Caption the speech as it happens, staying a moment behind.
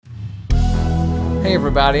Hey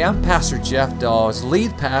everybody, I'm Pastor Jeff Dawes,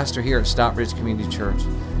 lead pastor here at Stockbridge Community Church.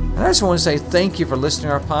 And I just want to say thank you for listening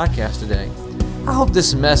to our podcast today. I hope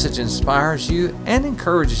this message inspires you and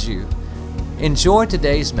encourages you. Enjoy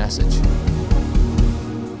today's message.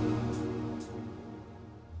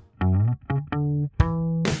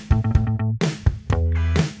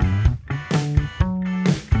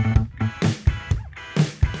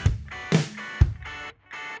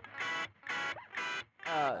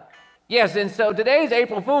 Yes, and so today is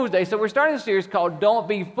April Fool's Day, so we're starting a series called Don't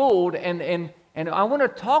Be Fooled, and I want to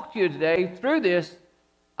talk to you today through this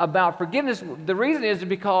about forgiveness. The reason is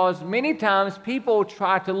because many times people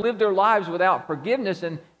try to live their lives without forgiveness,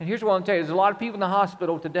 and here's what I'm telling you, there's a lot of people in the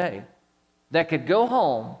hospital today that could go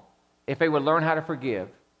home if they would learn how to forgive.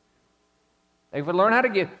 They would learn how to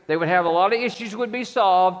give. They would have a lot of issues would be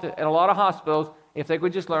solved at a lot of hospitals if they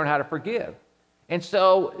could just learn how to forgive. And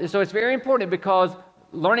so it's very important because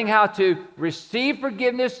learning how to receive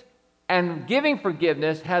forgiveness and giving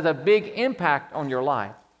forgiveness has a big impact on your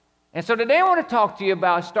life. And so today I want to talk to you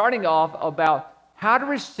about starting off about how to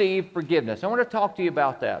receive forgiveness. I want to talk to you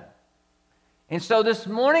about that. And so this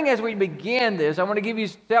morning as we begin this, I want to give you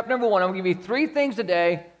step number one. I'm going to give you 3 things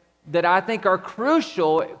today that I think are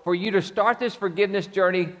crucial for you to start this forgiveness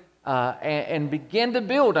journey and begin to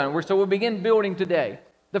build on it. So we'll begin building today.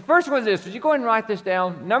 The first one is this. Would you go ahead and write this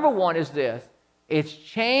down? Number one is this. It's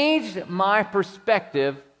changed my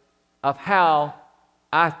perspective of how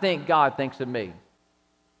I think God thinks of me.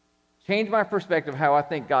 Changed my perspective of how I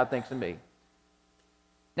think God thinks of me.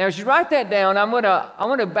 Now, as you write that down, I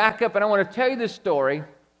want to back up and I want to tell you this story.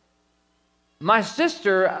 My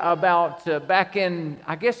sister, back in,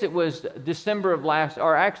 I guess it was December of last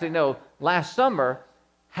summer,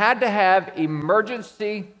 had to have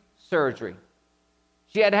emergency surgery.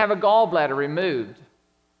 She had to have a gallbladder removed.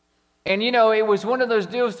 And, it was one of those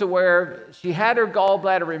deals to where she had her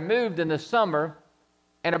gallbladder removed in the summer,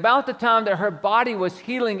 and about the time that her body was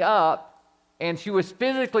healing up and she was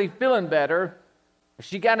physically feeling better,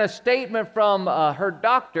 she got a statement from her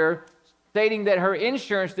doctor stating that her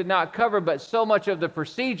insurance did not cover but so much of the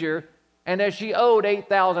procedure and that she owed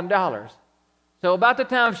 $8,000. So about the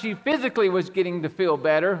time she physically was getting to feel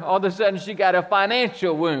better, all of a sudden she got a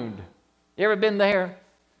financial wound. You ever been there?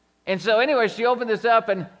 And so anyway, she opened this up,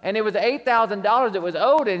 and it was $8,000 that was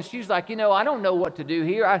owed, and she's like, I don't know what to do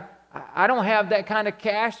here. I don't have that kind of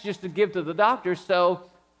cash just to give to the doctor. So,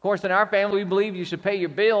 of course, in our family, we believe you should pay your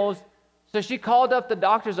bills. So she called up the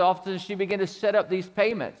doctor's office, and she began to set up these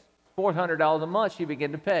payments. $400 a month she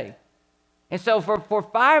began to pay. And so for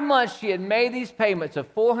 5 months, she had made these payments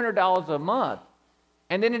of $400 a month.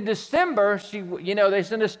 And then in December, they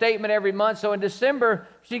send a statement every month. So in December,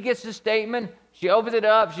 she gets the statement. She opens it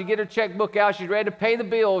up. She gets her checkbook out. She's ready to pay the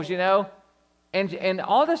bills, And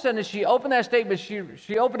all of a sudden, she opened that statement.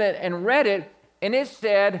 She opened it and read it. And it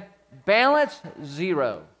said, balance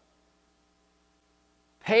zero.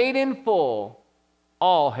 Paid in full.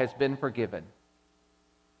 All has been forgiven.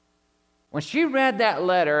 When she read that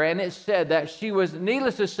letter and it said that, she was,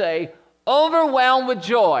 needless to say, overwhelmed with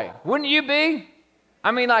joy. Wouldn't you be?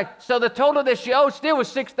 So the total that she owed still was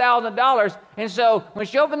 $6,000. And so when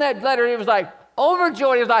she opened that letter, it was like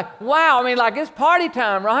overjoyed. It was like, wow, it's party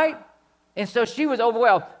time, right? And so she was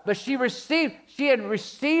overwhelmed. But she had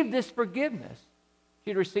received this forgiveness. She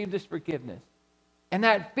had received this forgiveness. And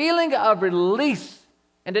that feeling of release.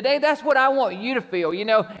 And today, that's what I want you to feel.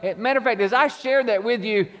 Matter of fact, as I shared that with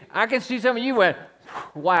you, I can see some of you went,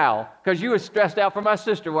 wow, because you were stressed out for my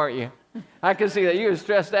sister, weren't you? I can see that you were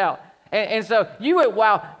stressed out. And so you went,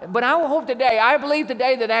 wow. But I believe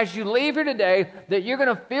today that as you leave here today, that you're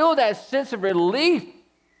going to feel that sense of relief.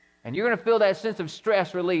 And you're going to feel that sense of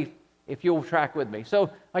stress relief if you'll track with me. So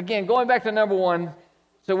again, going back to number one.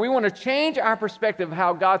 So we want to change our perspective of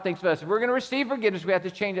how God thinks of us. If we're going to receive forgiveness, we have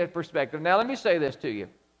to change that perspective. Now let me say this to you.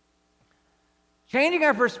 Changing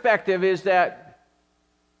our perspective is that,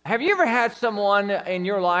 have you ever had someone in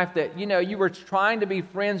your life that, you were trying to be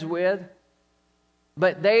friends with,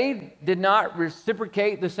 but they did not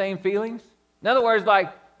reciprocate the same feelings? In other words,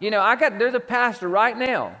 there's a pastor right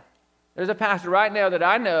now. There's a pastor right now that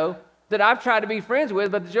I know that I've tried to be friends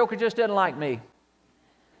with, but the joker just doesn't like me.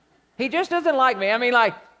 He just doesn't like me.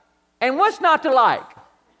 And what's not to like?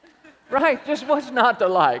 Right? Just what's not to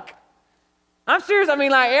like? I'm serious.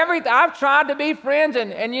 I've tried to be friends,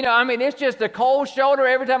 and it's just a cold shoulder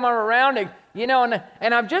every time I'm around,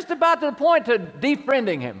 and I'm just about to the point to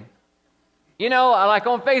defriending him. Like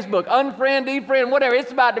on Facebook, unfriend, defriend, whatever.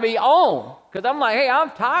 It's about to be on. Because I'm like, hey,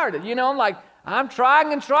 I'm tired. I'm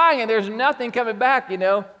trying, and there's nothing coming back,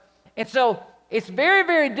 And so it's very,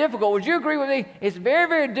 very difficult. Would you agree with me? It's very,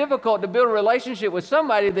 very difficult to build a relationship with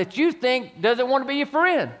somebody that you think doesn't want to be your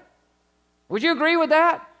friend. Would you agree with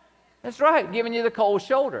that? That's right, giving you the cold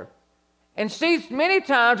shoulder. And see, many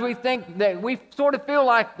times we think that we sort of feel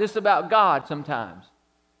like this about God sometimes.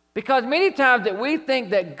 Because many times that we think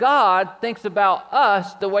that God thinks about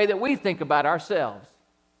us the way that we think about ourselves.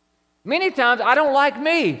 Many times, I don't like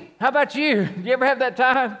me. How about you? You ever have that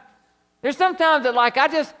time? There's sometimes that like,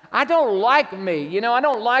 I don't like me. You know, I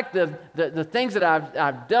don't like the things that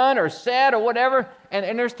I've done or said or whatever.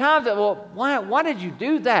 And there's times that, well, why did you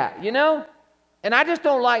do that, you know? And I just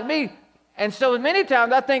don't like me. And so many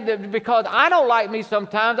times I think that because I don't like me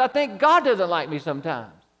sometimes, I think God doesn't like me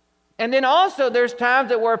sometimes. And then also there's times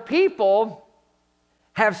that where people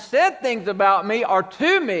have said things about me or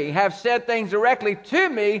to me, have said things directly to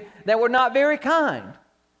me that were not very kind.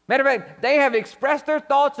 Matter of fact, they have expressed their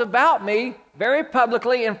thoughts about me very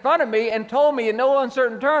publicly in front of me and told me in no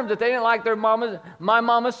uncertain terms that they didn't like my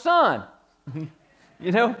mama's son.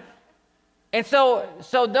 You know? And so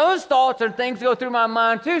those thoughts are things that go through my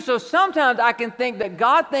mind too. So sometimes I can think that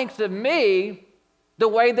God thinks of me the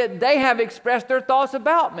way that they have expressed their thoughts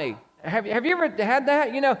about me. Have you ever had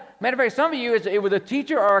that? You know, matter of fact, some of you, it was a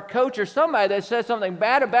teacher or a coach or somebody that said something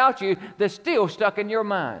bad about you that's still stuck in your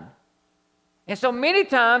mind. And so many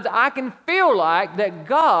times I can feel like that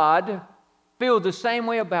God feels the same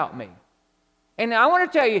way about me. And I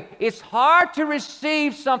want to tell you, it's hard to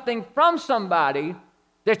receive something from somebody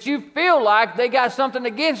that you feel like they got something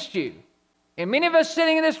against you. And many of us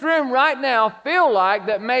sitting in this room right now feel like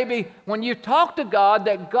that maybe when you talk to God,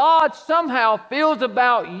 that God somehow feels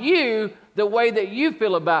about you the way that you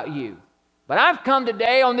feel about you. But I've come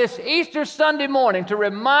today on this Easter Sunday morning to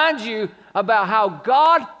remind you about how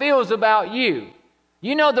God feels about you.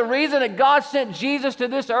 You know, the reason that God sent Jesus to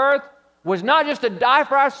this earth was not just to die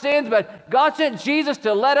for our sins, but God sent Jesus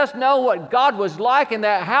to let us know what God was like and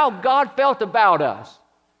that how God felt about us.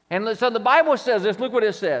 And so the Bible says this, look what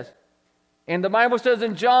it says. And the Bible says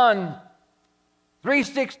in John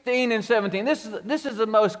 3:16 and 17, this is the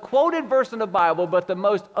most quoted verse in the Bible, but the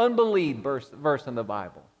most unbelieved verse in the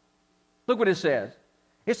Bible. Look what it says.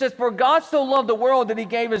 It says, "For God so loved the world that he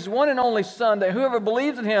gave his one and only Son, that whoever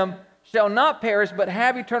believes in him shall not perish, but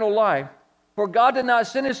have eternal life. For God did not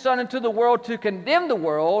send his Son into the world to condemn the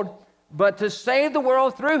world, but to save the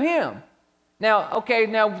world through him." Now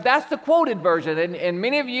that's the quoted version, and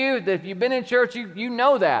many of you, if you've been in church, you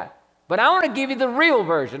know that. But I want to give you the real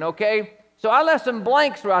version, okay? So I left some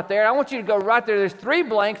blanks right there. I want you to go right there. There's 3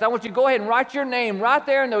 blanks. I want you to go ahead and write your name right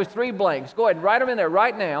there in those 3 blanks. Go ahead and write them in there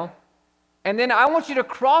right now. And then I want you to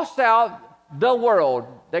cross out the world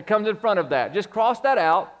that comes in front of that. Just cross that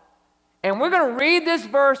out. And we're going to read this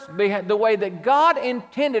verse the way that God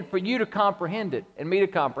intended for you to comprehend it and me to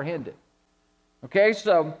comprehend it. Okay,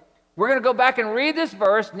 so we're going to go back and read this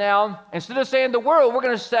verse now. Instead of saying the world, we're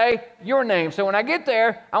going to say your name. So when I get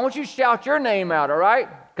there, I want you to shout your name out, all right?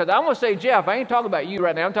 Because I'm going to say Jeff. I ain't talking about you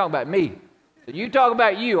right now. I'm talking about me. So you talk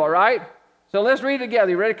about you, all right? So let's read it together.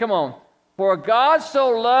 You ready? Come on. For God so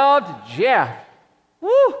loved Jeff. Woo!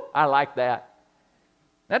 I like that.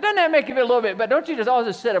 Now, doesn't that make you feel a little bit, but don't you just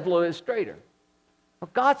always sit up a little bit straighter? For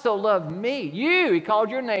God so loved me. You, he called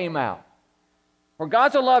your name out. For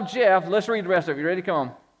God so loved Jeff. Let's read the rest of it. You ready? Come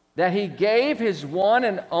on. That he gave his one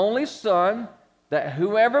and only Son, that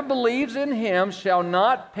whoever believes in him shall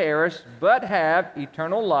not perish, but have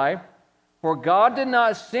eternal life. For God did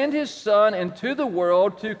not send his Son into the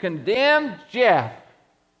world to condemn Jeff.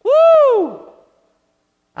 Woo!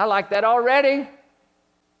 I like that already.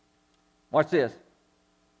 Watch this.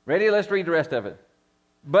 Ready? Let's read the rest of it.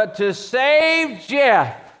 But to save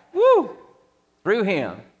Jeff, woo, through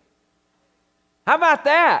him. How about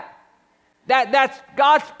that? That's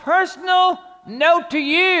God's personal note to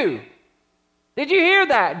you. Did you hear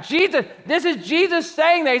that? This is Jesus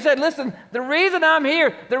saying that. He said, listen, the reason I'm here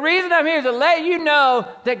is to let you know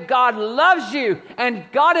that God loves you. And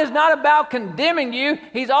God is not about condemning you.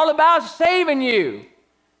 He's all about saving you.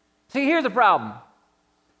 See, here's the problem.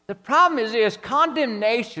 The problem is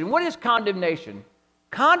condemnation. What is condemnation?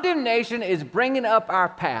 Condemnation is bringing up our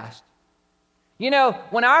past. You know,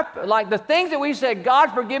 when the things that we said,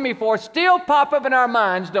 God forgive me for, still pop up in our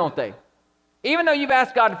minds, don't they? Even though you've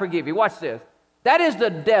asked God to forgive you. Watch this. That is the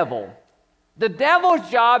devil. The devil's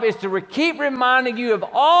job is to keep reminding you of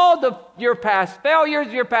all your past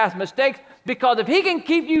failures, your past mistakes, because if he can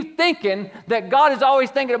keep you thinking that God is always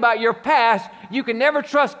thinking about your past, you can never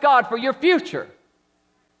trust God for your future.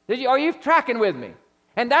 Are you tracking with me?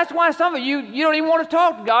 And that's why some of you don't even want to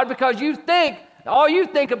talk to God because you think all you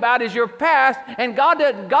think about is your past, and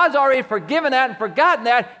God's already forgiven that and forgotten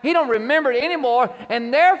that. He don't remember it anymore,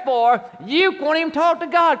 and therefore, you won't even talk to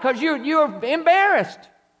God because you're embarrassed.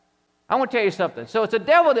 I want to tell you something. So it's the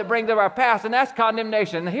devil that brings up our past, and that's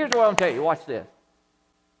condemnation. And here's what I'm going to tell you. Watch this.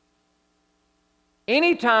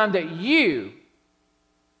 Anytime that you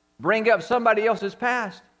bring up somebody else's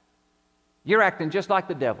past, you're acting just like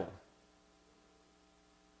the devil.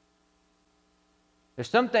 There's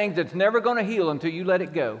some things that's never going to heal until you let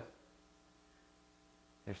it go.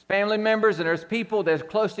 There's family members and there's people that's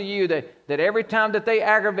close to you that every time that they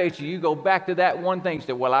aggravate you, you go back to that one thing and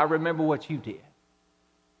say, well, I remember what you did.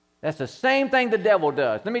 That's the same thing the devil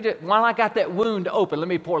does. While I got that wound open, let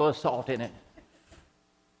me pour a little salt in it.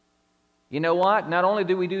 You know what? Not only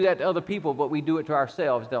do we do that to other people, but we do it to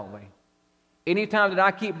ourselves, don't we? Anytime that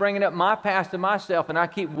I keep bringing up my past to myself and I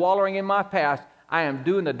keep wallowing in my past, I am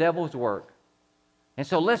doing the devil's work. And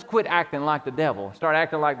so let's quit acting like the devil. Start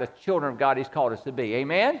acting like the children of God He's called us to be.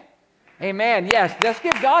 Amen? Amen. Yes, let's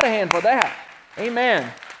give God a hand for that. Amen.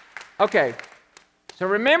 Okay. So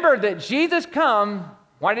remember that Jesus come.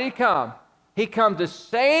 Why did He come? He come to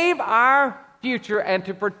save our future and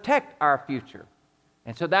to protect our future.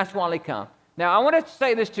 And so that's why He come. Now, I want to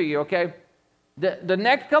say this to you, okay? The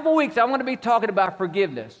next couple weeks, I'm going to be talking about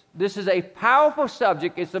forgiveness. This is a powerful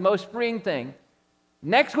subject. It's the most freeing thing.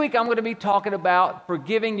 Next week, I'm going to be talking about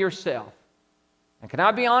forgiving yourself. And can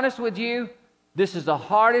I be honest with you? This is the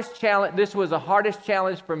hardest challenge. This was the hardest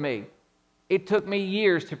challenge for me. It took me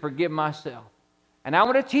years to forgive myself. And I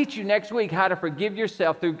want to teach you next week how to forgive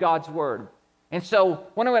yourself through God's Word. And so,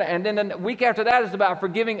 and then the week after that is about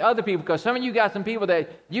forgiving other people, because some of you got some people that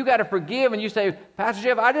you got to forgive, and you say, Pastor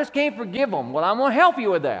Jeff, I just can't forgive them. Well, I'm going to help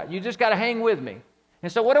you with that. You just got to hang with me.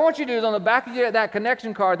 And so what I want you to do is on the back of that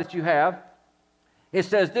connection card that you have, it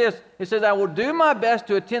says this. It says, I will do my best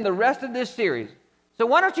to attend the rest of this series. So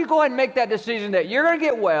why don't you go ahead and make that decision that you're going to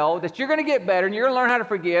get well, that you're going to get better, and you're going to learn how to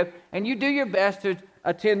forgive, and you do your best to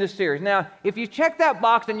attend this series. Now, if you check that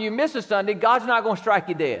box and you miss a Sunday, God's not going to strike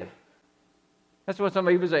you dead. That's what some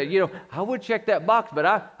people say. You know, I would check that box, but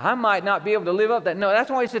I might not be able to live up that. No, that's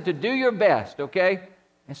why He said to do your best, okay?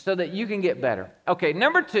 And so that you can get better. Okay,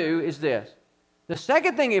 number 2 is this. The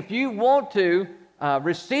second thing, if you want to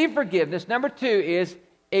receive forgiveness, number 2 is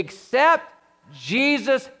accept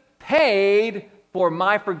Jesus paid for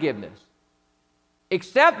my forgiveness.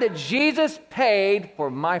 Accept that Jesus paid for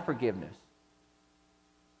my forgiveness.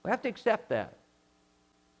 We have to accept that.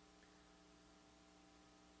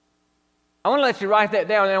 I want to let you write that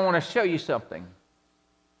down, and I want to show you something.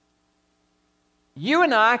 You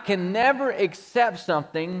and I can never accept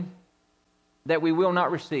something that we will not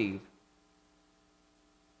receive.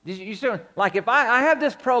 You see, like if I have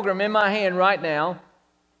this program in my hand right now,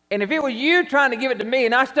 and if it were you trying to give it to me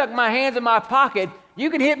and I stuck my hands in my pocket, you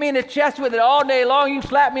can hit me in the chest with it all day long, you can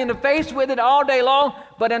slap me in the face with it all day long,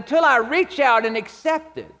 but until I reach out and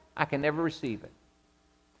accept it, I can never receive it.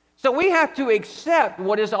 So we have to accept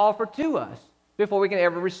what is offered to us before we can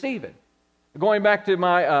ever receive it. Going back to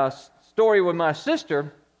my story with my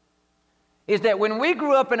sister, is that when we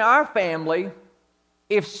grew up in our family,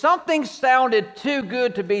 if something sounded too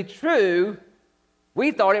good to be true,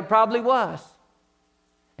 we thought it probably was.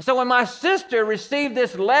 And so when my sister received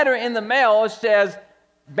this letter in the mail, it says,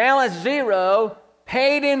 balance 0,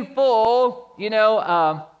 paid in full,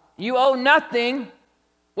 you owe nothing.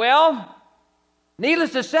 Well,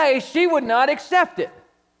 needless to say, she would not accept it.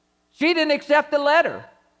 She didn't accept the letter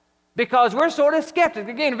because we're sort of skeptics.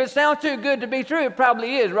 Again, if it sounds too good to be true, it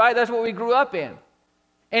probably is, right? That's what we grew up in.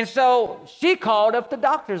 And so she called up the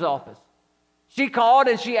doctor's office. She called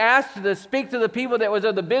and she asked to speak to the people that was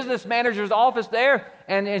at the business manager's office there.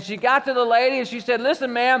 And she got to the lady and she said,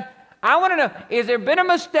 listen, ma'am, I want to know, is there been a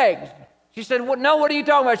mistake? She said, no, what are you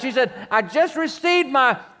talking about? She said, I just received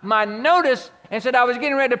my notice and said I was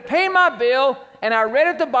getting ready to pay my bill, and I read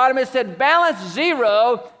at the bottom, it said balance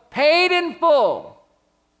 0, paid in full.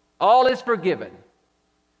 All is forgiven.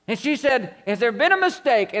 And she said, has there been a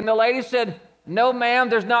mistake? And the lady said, no, ma'am,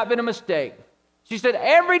 there's not been a mistake. She said,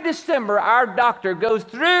 every December, our doctor goes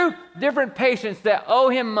through different patients that owe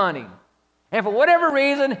him money. And for whatever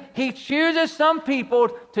reason, he chooses some people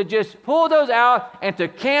to just pull those out and to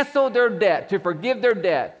cancel their debt, to forgive their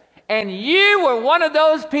debt. And you were one of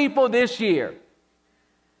those people this year.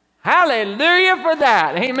 Hallelujah for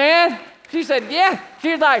that. Amen. She said, yes.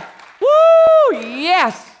 She's like, woo,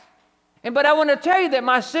 yes. But I want to tell you that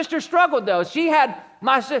my sister struggled, though. She had,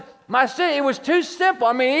 my sister, it was too simple.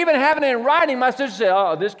 I mean, even having it in writing, my sister said,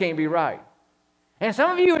 oh, this can't be right. And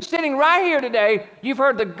some of you are sitting right here today. You've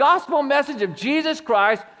heard the gospel message of Jesus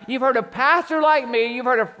Christ. You've heard a pastor like me. You've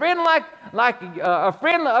heard a friend like a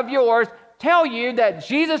friend of yours tell you that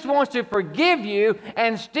Jesus wants to forgive you,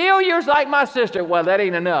 and still you're like my sister. Well, that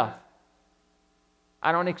ain't enough.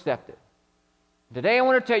 I don't accept it. Today I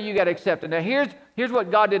want to tell you, you got to accept it. Now here's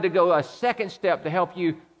what God did to go a second step to help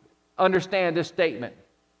you understand this statement.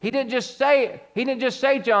 He didn't just say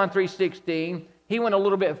John 3:16. He went a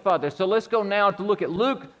little bit further. So let's go now to look at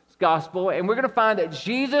Luke's gospel, and we're going to find that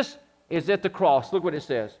Jesus is at the cross. Look what it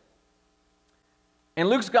says. In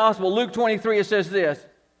Luke's gospel, Luke 23, it says this.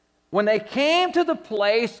 When they came to the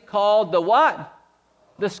place called the what?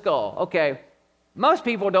 The skull. Okay, most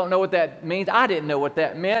people don't know what that means. I didn't know what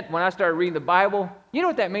that meant when I started reading the Bible. You know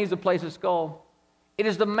what that means, the place of skull? It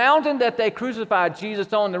is the mountain that they crucified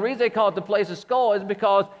Jesus on. The reason they call it the place of skull is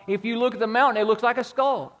because if you look at the mountain, it looks like a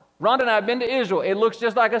skull. Rhonda and I have been to Israel. It looks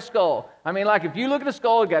just like a skull. I mean, like if you look at a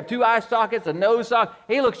skull, it's got two eye sockets, a nose socket.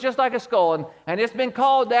 It looks just like a skull. And it's been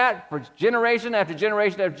called that for generation after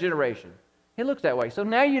generation after generation. It looks that way. So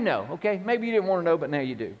now you know, okay? Maybe you didn't want to know, but now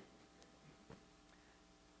you do.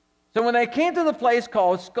 So when they came to the place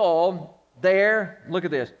called Skull, there, look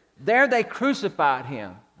at this. There they crucified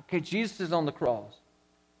him. Okay, Jesus is on the cross.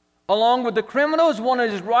 Along with the criminals, one on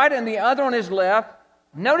his right and the other on his left.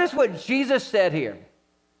 Notice what Jesus said here.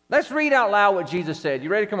 Let's read out loud what Jesus said. You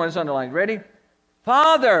ready? Come on, it's underlined. Ready?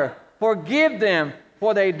 Father, forgive them,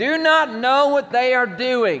 for they do not know what they are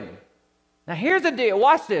doing. Now here's the deal.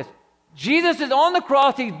 Watch this. Jesus is on the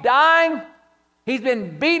cross. He's dying. He's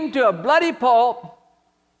been beaten to a bloody pulp.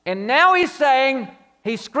 And now he's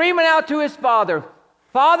screaming out to his Father,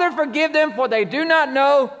 Father, forgive them, for they do not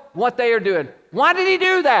know what they are doing. Why did he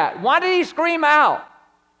do that? Why did he scream out?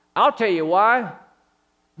 I'll tell you why.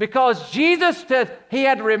 Because Jesus said he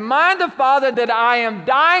had to remind the Father that I am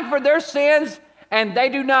dying for their sins, and they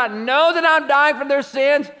do not know that I'm dying for their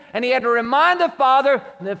sins. And he had to remind the Father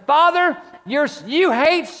that, Father, you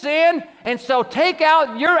hate sin, and so take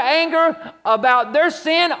out your anger about their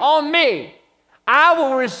sin on me. I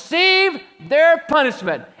will receive their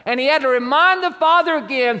punishment. And he had to remind the Father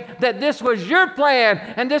again that this was your plan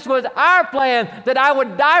and this was our plan, that I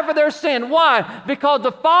would die for their sin. Why? Because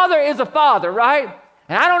the Father is a Father, right?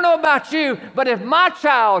 And I don't know about you, but if my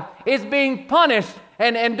child is being punished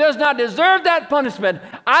and does not deserve that punishment,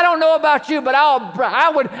 I don't know about you, but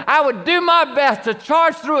I would do my best to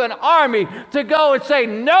charge through an army to go and say,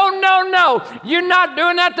 no, no, no, you're not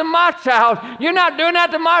doing that to my child. You're not doing that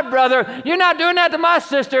to my brother. You're not doing that to my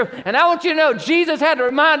sister. And I want you to know, Jesus had to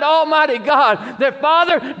remind Almighty God that,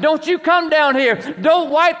 Father, don't you come down here. Don't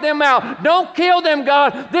wipe them out. Don't kill them,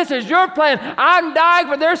 God. This is your plan. I'm dying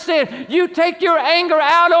for their sin. You take your anger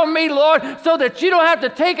out on me, Lord, so that you don't have to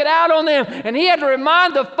take it out on them. And he had to remind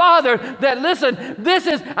the Father that, listen,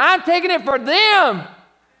 I'm taking it for them.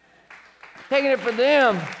 Taking it for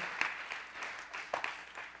them.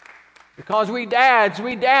 Because we dads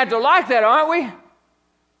are like that, aren't we?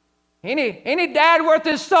 Any dad worth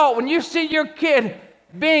his salt, when you see your kid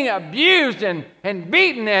being abused and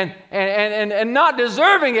beaten and not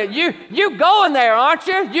deserving it, you going there, aren't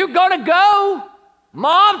you? You gonna go?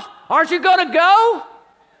 Moms, aren't you gonna go?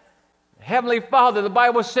 Heavenly Father, the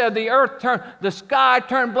Bible said the sky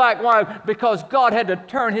turned black. Why? Because God had to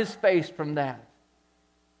turn his face from that.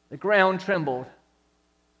 The ground trembled.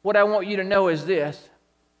 What I want you to know is this,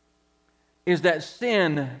 is that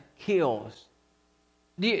sin kills.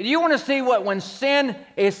 Do you want to see when sin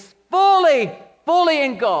is fully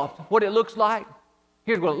engulfed, what it looks like?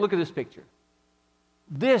 Look at this picture.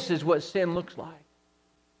 This is what sin looks like.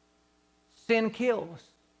 Sin kills.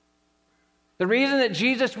 The reason that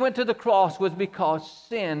Jesus went to the cross was because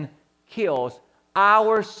sin kills.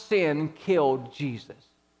 Our sin killed Jesus.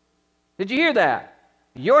 Did you hear that?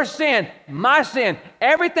 Your sin, my sin,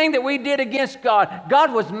 everything that we did against God,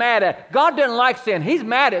 God was mad at. God doesn't like sin. He's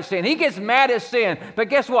mad at sin. He gets mad at sin. But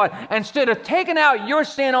guess what? Instead of taking out your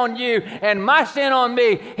sin on you and my sin on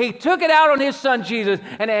me, he took it out on his son Jesus.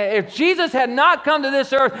 And if Jesus had not come to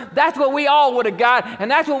this earth, that's what we all would have got,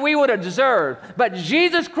 and that's what we would have deserved. But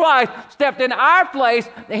Jesus Christ stepped in our place,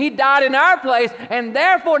 and he died in our place, and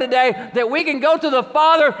therefore today that we can go to the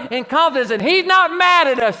Father in confidence, and he's not mad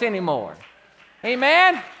at us anymore.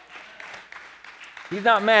 Amen? He's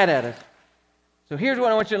not mad at us. So here's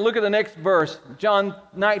what I want you to look at the next verse. John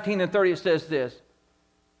 19:30, it says this.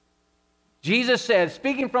 Jesus said,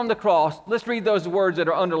 speaking from the cross, let's read those words that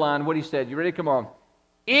are underlined, what he said. You ready? Come on.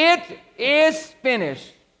 It is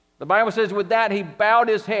finished. The Bible says with that he bowed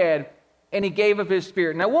his head and he gave up his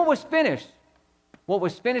spirit. Now what was finished? What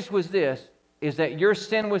was finished was this, is that your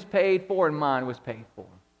sin was paid for and mine was paid for.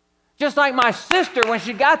 Just like my sister, when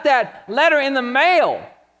she got that letter in the mail,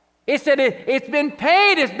 it said, it's been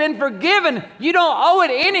paid, it's been forgiven, you don't owe it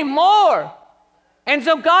anymore. And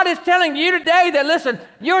so God is telling you today that, listen,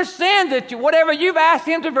 your sins, whatever you've asked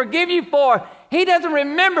Him to forgive you for, He doesn't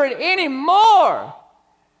remember it anymore.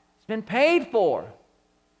 It's been paid for.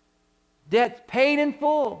 Debt's paid in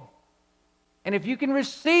full. And if you can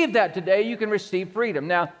receive that today, you can receive freedom.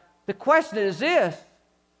 Now, the question is this: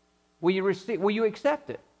 will you accept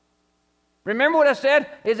it? Remember what I said,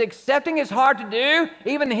 is accepting is hard to do.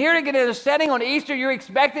 Even hearing it in a setting on Easter, you're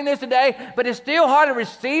expecting this today, but it's still hard to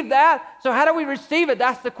receive that. So how do we receive it?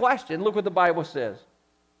 That's the question. Look what the Bible says.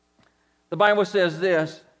 The Bible says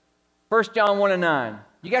this, 1 John 1:9.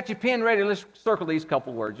 You got your pen ready? Let's circle these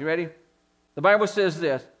couple words. You ready? The Bible says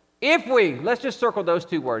this. Let's just circle those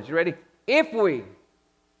two words. You ready? If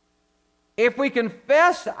we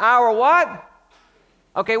confess our what?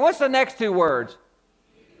 Okay, what's the next two words?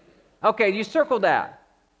 Okay, you circle that.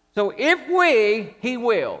 So if we, He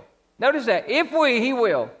will. Notice that. If we, He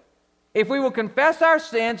will. If we will confess our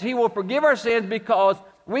sins, He will forgive our sins because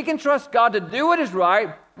we can trust God to do what is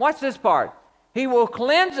right. Watch this part. He will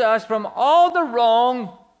cleanse us from all the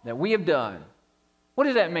wrong that we have done. What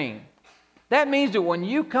does that mean? That means that when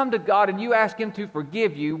you come to God and you ask Him to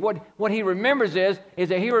forgive you, what He remembers is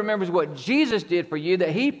that He remembers what Jesus did for you, that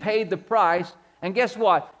He paid the price. And guess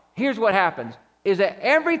what? Here's what happens, is that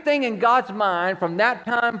everything in God's mind from that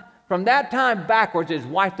time backwards is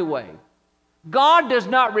wiped away. God does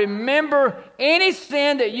not remember any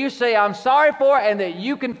sin that you say, I'm sorry for, and that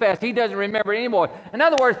you confess. He doesn't remember it anymore. In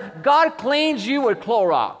other words, God cleans you with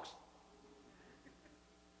Clorox.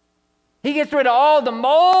 He gets rid of all the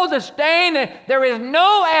mold, the stain, and there is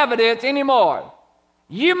no evidence anymore.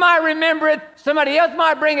 You might remember it, somebody else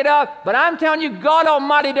might bring it up, but I'm telling you, God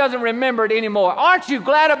Almighty doesn't remember it anymore. Aren't you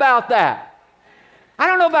glad about that? I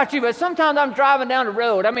don't know about you, but sometimes I'm driving down the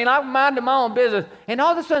road. I mean, I'm minding my own business, and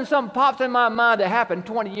all of a sudden something pops in my mind that happened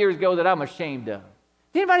 20 years ago that I'm ashamed of.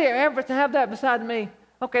 Did anybody ever have that beside me?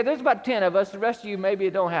 Okay, there's about 10 of us. The rest of you, maybe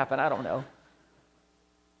it don't happen. I don't know.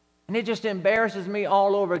 And it just embarrasses me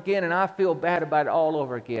all over again, and I feel bad about it all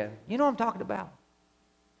over again. You know what I'm talking about?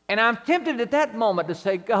 And I'm tempted at that moment to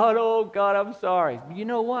say, God, oh God, I'm sorry. You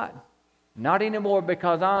know what? Not anymore,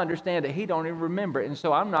 because I understand that He don't even remember it, and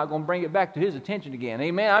so I'm not going to bring it back to His attention again.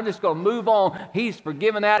 Amen? I'm just going to move on. He's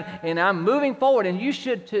forgiven that, and I'm moving forward, and you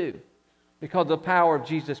should too, because of the power of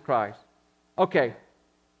Jesus Christ. Okay,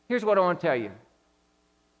 here's what I want to tell you,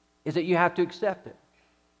 is that you have to accept it.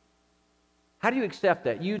 How do you accept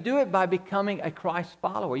that? You do it by becoming a Christ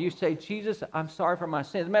follower. You say, Jesus, I'm sorry for my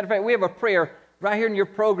sins. As a matter of fact, we have a prayer right here in your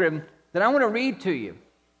program that I want to read to you.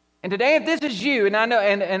 And today, if this is you, and I know,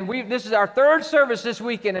 this is our third service this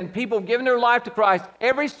weekend, and people have given their life to Christ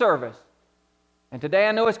every service. And today,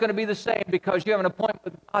 I know it's going to be the same because you have an appointment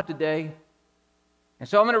with God today. And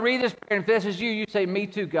so I'm going to read this prayer, and if this is you, you say, me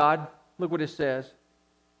too, God. Look what it says.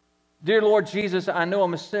 Dear Lord Jesus, I know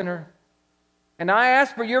I'm a sinner, and I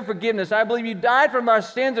ask for your forgiveness. I believe you died for my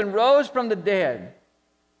sins and rose from the dead.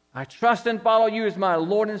 I trust and follow you as my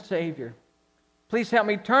Lord and Savior. Please help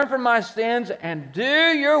me turn from my sins and do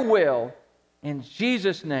your will. In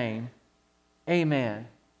Jesus' name, amen.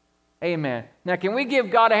 Amen. Now, can we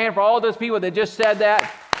give God a hand for all those people that just said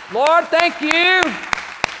that? Lord, thank you.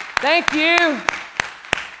 Thank you.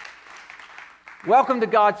 Welcome to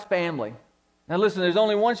God's family. Now, listen, there's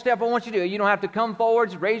only one step I want you to do. You don't have to come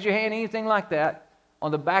forwards, raise your hand, anything like that.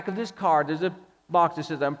 On the back of this card, there's a box that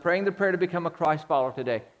says, I'm praying the prayer to become a Christ follower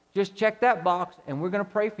today. Just check that box, and we're going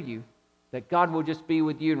to pray for you, that God will just be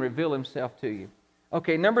with you and reveal Himself to you.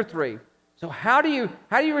 Okay, number 3. So how do you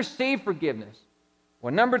receive forgiveness?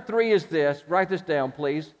 Well, number 3 is this. Write this down,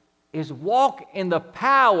 please. Is walk in the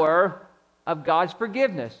power of God's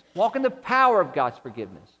forgiveness. Walk in the power of God's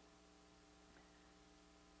forgiveness.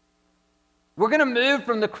 We're going to move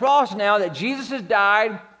from the cross now that Jesus has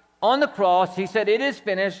died on the cross. He said, it is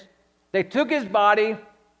finished. They took His body,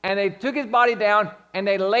 and they took His body down, and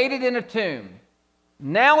they laid it in a tomb.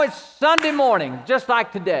 Now it's Sunday morning, just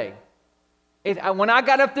like today. When I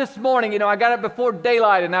got up this morning, I got up before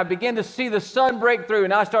daylight, and I began to see the sun break through,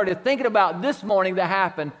 and I started thinking about this morning that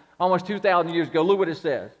happened almost 2,000 years ago. Look what it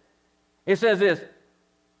says. It says this.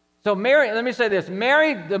 So Mary, let me say this.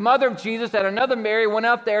 Mary, the mother of Jesus, and another Mary went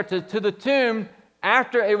up there to the tomb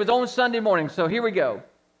after it was on Sunday morning. So here we go.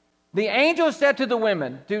 The angel said to the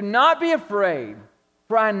women, do not be afraid,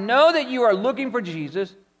 for I know that you are looking for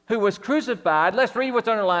Jesus, who was crucified. Let's read what's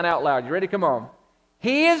underlined out loud. You ready? Come on.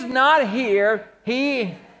 He is not here.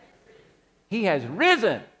 He has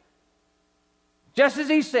risen. Just as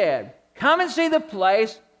He said, come and see the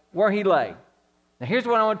place where He lay. Now, here's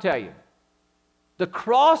what I want to tell you. The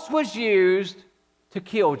cross was used to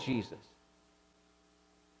kill Jesus.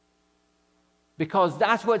 Because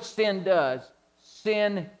that's what sin does.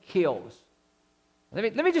 Sin kills.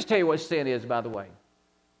 Let me just tell you what sin is, by the way.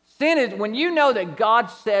 Sin is when you know that God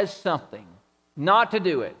says something not to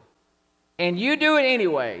do it, and you do it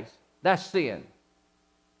anyways, that's sin.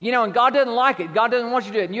 You know, and God doesn't like it. God doesn't want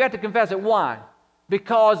you to do it, and you have to confess it. Why?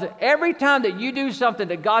 Because every time that you do something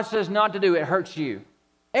that God says not to do, it hurts you.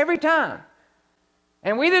 Every time.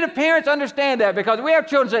 And we the parents understand that because we have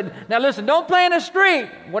children saying, now listen, don't play in the street.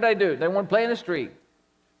 What do? They want to play in the street.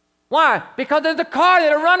 Why? Because there's a car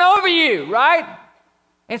that'll run over you, right?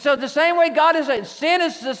 And so the same way God is saying, sin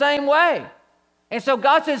is the same way. And so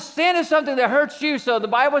God says sin is something that hurts you. So the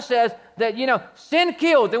Bible says that, you know, sin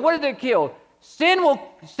kills. And what does it kill? Sin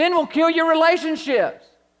will kill your relationships.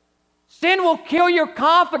 Sin will kill your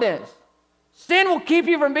confidence. Sin will keep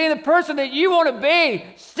you from being the person that you want to be.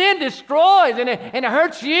 Sin destroys and it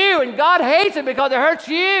hurts you, and God hates it because it hurts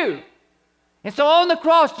you. And so on the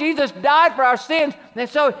cross, Jesus died for our sins, and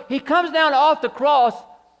so he comes down off the cross,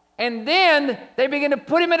 and then they begin to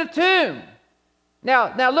put him in a tomb.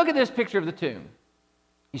 Now look at this picture of the tomb.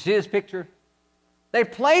 You see this picture? They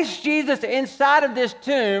placed Jesus inside of this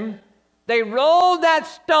tomb. They rolled that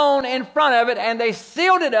stone in front of it, and they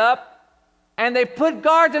sealed it up, and they put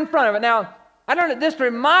guards in front of it. Now, I don't know, this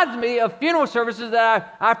reminds me of funeral services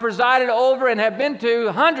that I presided over and have been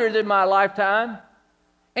to hundreds in my lifetime.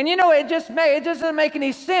 And you know, it just doesn't make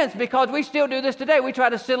any sense because we still do this today. We try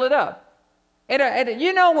to seal it up. And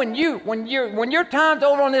you know, when your time's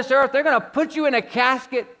over on this earth, they're going to put you in a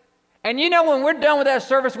casket. And you know, when we're done with that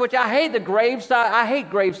service, which I hate I hate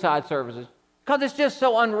graveside services because it's just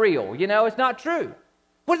so unreal. You know, it's not true.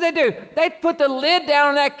 What do? They put the lid down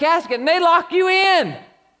on that casket and they lock you in.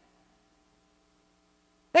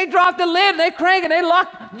 They drop the lid, and they crank it, and they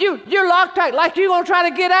lock you. You're locked tight, like you're going to try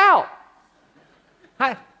to get out.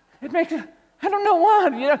 I don't know why.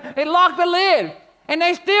 You know, they lock the lid, and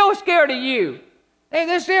they still scared of you.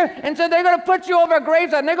 They're scared, and so they're going to put you over a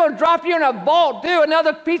graveside, and they're going to drop you in a vault, too,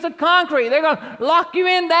 another piece of concrete. They're going to lock you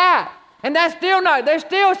in that, and that's still not. They're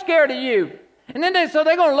still scared of you. And then so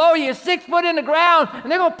they're going to lower you 6 foot in the ground, and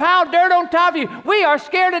they're going to pile dirt on top of you. We are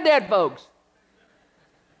scared of dead folks.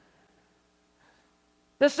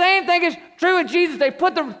 The same thing is true with Jesus. They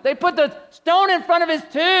put the stone in front of his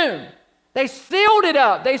tomb. They sealed it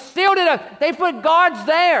up. They put guards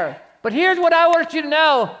there. But here's what I want you to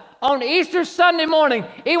know. On Easter Sunday morning,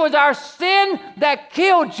 it was our sin that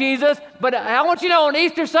killed Jesus. But I want you to know on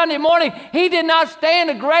Easter Sunday morning, he did not stay in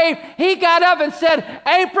the grave. He got up and said,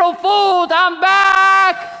 April Fools, I'm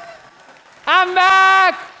back. I'm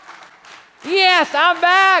back. Yes, I'm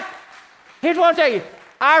back. Here's what I'll tell you.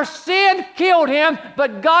 Our sin killed him,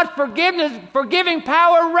 but God's forgiving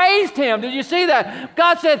power raised him. Did you see that?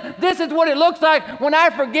 God said, this is what it looks like when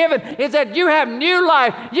I've forgiven, is that you have new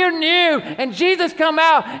life. You're new. And Jesus come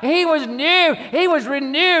out. He was new. He was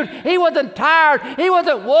renewed. He wasn't tired. He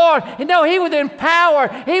wasn't worn. No, he was in power.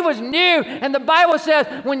 He was new. And the Bible says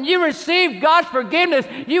when you receive God's forgiveness,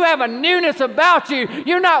 you have a newness about you.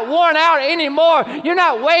 You're not worn out anymore. You're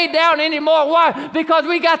not weighed down anymore. Why? Because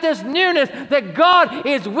we got this newness that God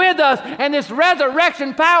is with us, and this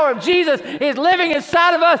resurrection power of Jesus is living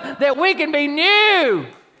inside of us that we can be new.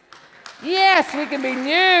 Yes, we can be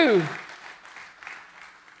new.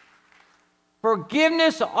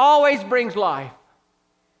 Forgiveness always brings life.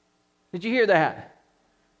 Did you hear that?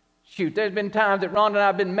 Shoot, there's been times that Rhonda and I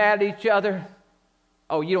have been mad at each other.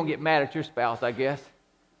 Oh, you don't get mad at your spouse, I guess.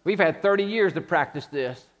 We've had 30 years to practice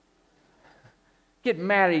this. Get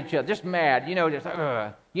mad at each other, just mad, you know, just,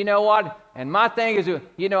 you know what? And my thing is,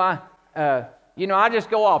 I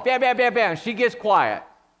just go off, bam, bam, bam, bam. She gets quiet.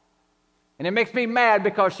 And it makes me mad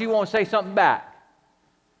because she won't say something back.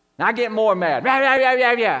 And I get more mad, bam, bam, bam,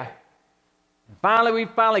 bam, bam. And finally,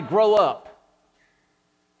 we grow up.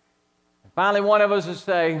 And finally, one of us will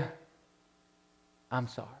say, I'm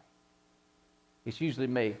sorry. It's usually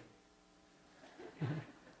me.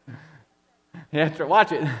 Yeah,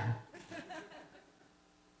 watch it.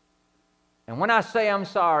 And when I say I'm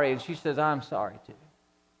sorry, and she says I'm sorry too,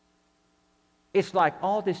 it's like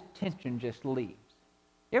all this tension just leaves.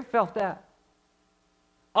 You ever felt that?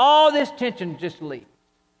 All this tension just leaves.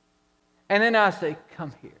 And then I say,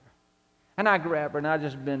 come here. And I grab her, and I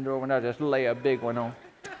just bend her over, and I just lay a big one on.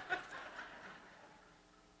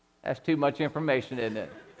 That's too much information, isn't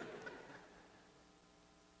it?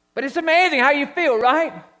 But it's amazing how you feel,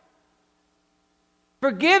 right?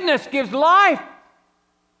 Forgiveness gives life.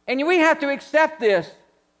 And we have to accept this.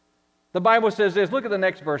 The Bible says this. Look at the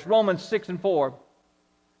next verse, Romans 6:4.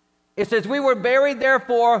 It says, we were buried,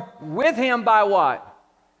 therefore, with him by what?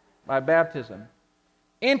 By baptism.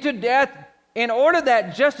 Into death, in order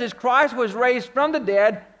that just as Christ was raised from the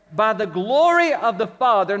dead by the glory of the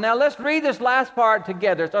Father. Now let's read this last part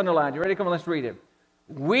together. It's underlined. You ready? Come on, let's read it.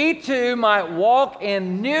 We too might walk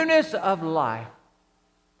in newness of life.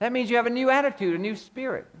 That means you have a new attitude, a new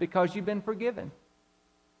spirit, because you've been forgiven.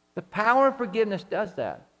 The power of forgiveness does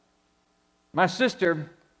that. My sister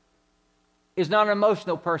is not an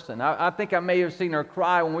emotional person. I think I may have seen her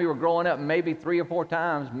cry when we were growing up, maybe 3 or 4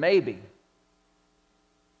 times, maybe.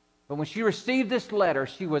 But when she received this letter,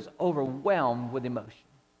 she was overwhelmed with emotion.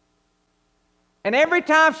 And every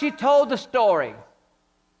time she told the story,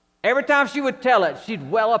 every time she would tell it,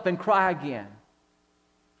 she'd well up and cry again.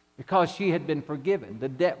 Because she had been forgiven. The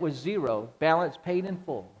debt was zero, balance paid in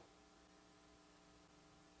full.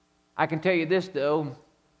 I can tell you this, though,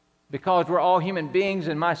 because we're all human beings,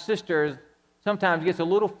 and my sister sometimes gets a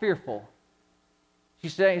little fearful. She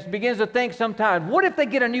begins to think sometimes, what if they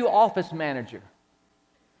get a new office manager?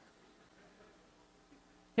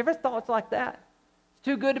 You ever thoughts like that? It's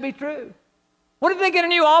too good to be true. What if they get a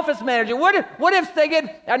new office manager? What if they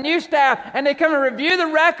get a new staff and they come and review the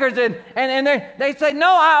records and they say, no,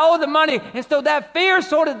 I owe the money. And so that fear's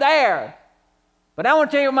sort of there. But I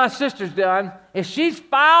want to tell you what my sister's done is she's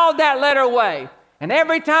filed that letter away. And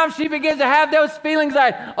every time she begins to have those feelings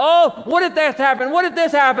like, oh, what if this happened? What if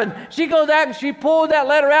this happened? She goes out and she pulls that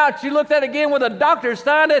letter out. She looks at it again with a doctor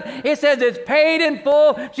signed it. It says it's paid in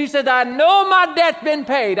full. She says, I know my debt's been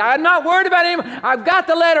paid. I'm not worried about it anymore. I've got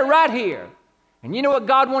the letter right here. And you know what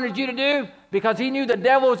God wanted you to do? Because he knew the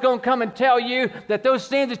devil was going to come and tell you that those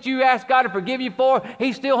sins that you asked God to forgive you for,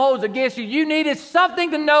 he still holds against you. You needed something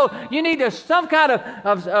to know. You needed some kind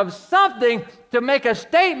of something to make a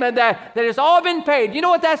statement that it's all been paid. You know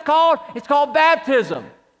what that's called? It's called baptism.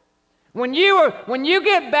 When you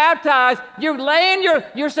get baptized,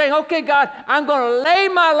 you're saying, okay, God, I'm going to lay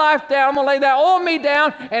my life down. I'm going to lay that on me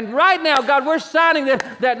down. And right now, God, we're signing this,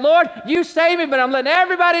 that, Lord, you saved me, but I'm letting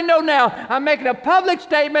everybody know now. I'm making a public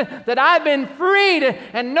statement that I've been freed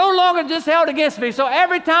and no longer just held against me. So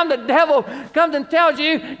every time the devil comes and tells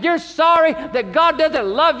you you're sorry, that God doesn't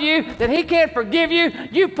love you, that he can't forgive you,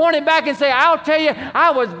 you point him back and say, I'll tell you,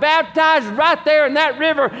 I was baptized right there in that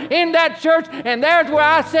river, in that church, and there's where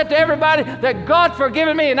I said to everybody, that God's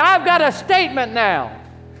forgiven me, and I've got a statement now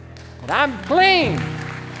that I'm clean.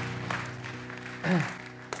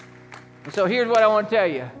 And so here's what I want to tell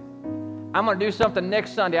you. I'm going to do something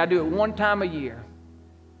next Sunday. I do it one time a year.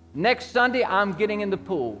 Next Sunday, I'm getting in the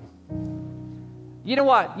pool. You know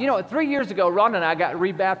what? 3 years ago, Ron and I got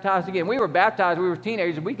rebaptized again. We were baptized, we were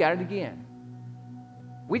teenagers, and we got it again.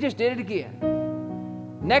 We just did it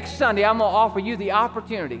again. Next Sunday, I'm going to offer you the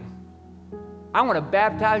opportunity. I want to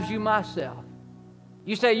baptize you myself.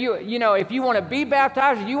 You say, if you want to be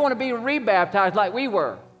baptized or you want to be rebaptized like we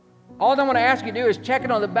were, all I want to ask you to do is check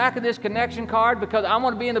it on the back of this connection card, because I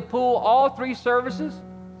want to be in the pool all 3 services.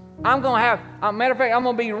 I'm going to have, matter of fact, I'm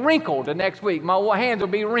going to be wrinkled the next week. My hands will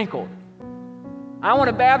be wrinkled. I want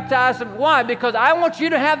to baptize them. Why? Because I want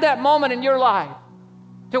you to have that moment in your life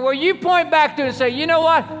to where you point back to it and say, you know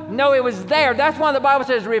what? No, it was there. That's why the Bible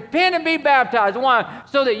says, repent and be baptized. Why?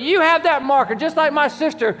 So that you have that marker, just like my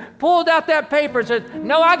sister pulled out that paper and says,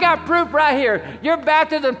 no, I got proof right here. Your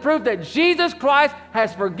baptism proof that Jesus Christ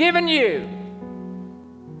has forgiven you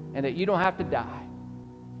and that you don't have to die.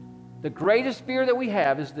 The greatest fear that we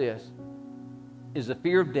have is this, is the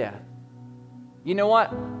fear of death. You know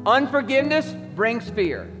what? Unforgiveness brings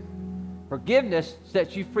fear. Forgiveness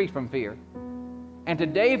sets you free from fear. And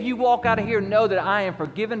today, if you walk out of here and know that I am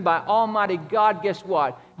forgiven by Almighty God, guess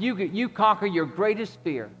what? You conquer your greatest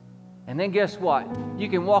fear. And then guess what? You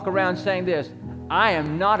can walk around saying this, I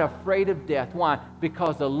am not afraid of death. Why?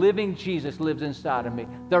 Because the living Jesus lives inside of me.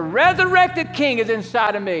 The resurrected King is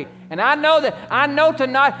inside of me. And I know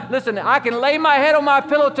tonight, listen, I can lay my head on my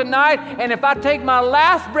pillow tonight, and if I take my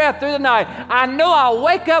last breath through the night, I know I'll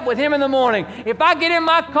wake up with him in the morning. If I get in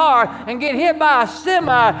my car and get hit by a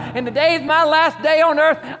semi, and today is my last day on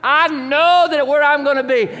earth, I know that where I'm going to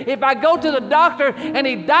be. If I go to the doctor and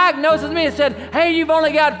he diagnoses me and said, hey, you've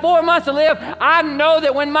only got 4 months to live, I know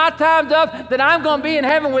that when my time's up, that I'm going to be in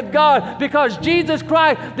heaven with God, because Jesus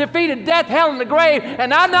Christ defeated death, hell, and the grave,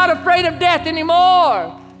 and I'm not afraid of death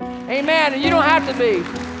anymore. Amen. And you don't have to be.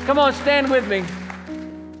 Come on, stand with me.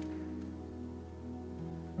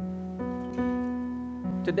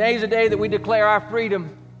 Today's the day that we declare our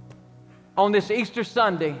freedom on this Easter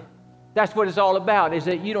Sunday. That's what it's all about, is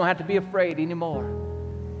that you don't have to be afraid anymore.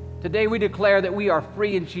 Today we declare that we are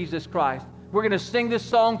free in Jesus Christ. We're going to sing this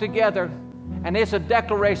song together, and it's a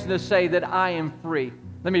declaration to say that I am free.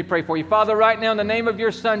 Let me pray for you. Father, right now in the name of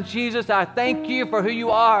your Son, Jesus, I thank you for who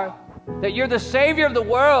you are, that you're the Savior of the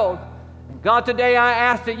world. God, today I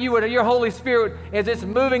ask that you would, your Holy Spirit, as it's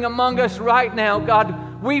moving among us right now,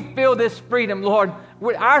 God, we feel this freedom, Lord.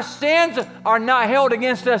 Our sins are not held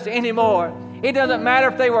against us anymore. It doesn't matter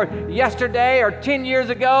if they were yesterday or 10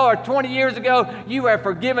 years ago or 20 years ago, you are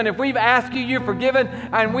forgiven. If we've asked you, you're forgiven,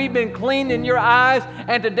 and we've been cleaned in your eyes.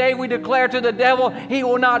 And today we declare to the devil, he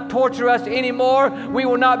will not torture us anymore. We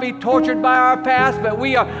will not be tortured by our past, but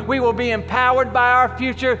we will be empowered by our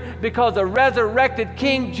future because the resurrected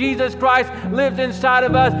King Jesus Christ lives inside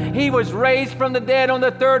of us. He was raised from the dead on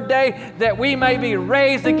the third day that we may be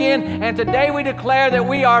raised again. And today we declare that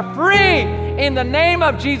we are free. In the name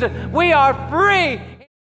of Jesus, we are free.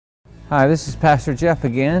 Hi, this is Pastor Jeff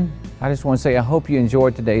again. I just want to say I hope you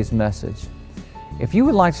enjoyed today's message. If you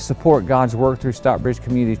would like to support God's work through Stockbridge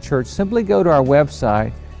Community Church, simply go to our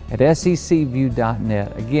website at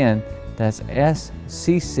sccview.net. Again, that's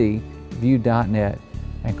sccview.net,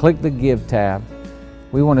 and click the Give tab.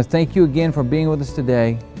 We want to thank you again for being with us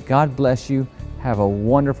today. God bless you. Have a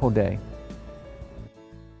wonderful day.